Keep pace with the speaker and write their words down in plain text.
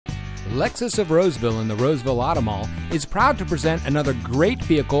Lexus of Roseville in the Roseville Automall is proud to present another great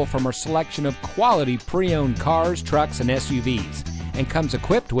vehicle from our selection of quality pre-owned cars, trucks, and SUVs, and comes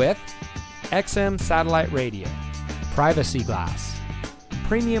equipped with XM satellite radio, privacy glass,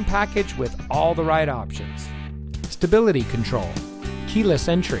 premium package with all the right options, stability control, keyless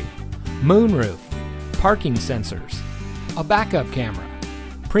entry, moonroof, parking sensors, a backup camera,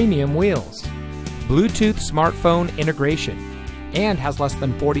 premium wheels, Bluetooth smartphone integration, and has less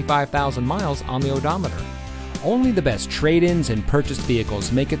than 45,000 miles on the odometer. Only the best trade-ins and purchased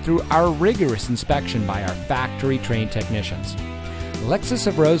vehicles make it through our rigorous inspection by our factory-trained technicians. Lexus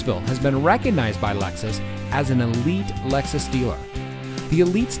of Roseville has been recognized by Lexus as an elite Lexus dealer. The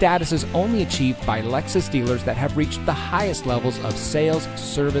elite status is only achieved by Lexus dealers that have reached the highest levels of sales,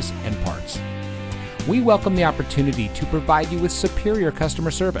 service, and parts. We welcome the opportunity to provide you with superior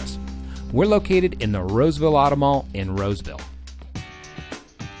customer service. We're located in the Roseville Automall in Roseville.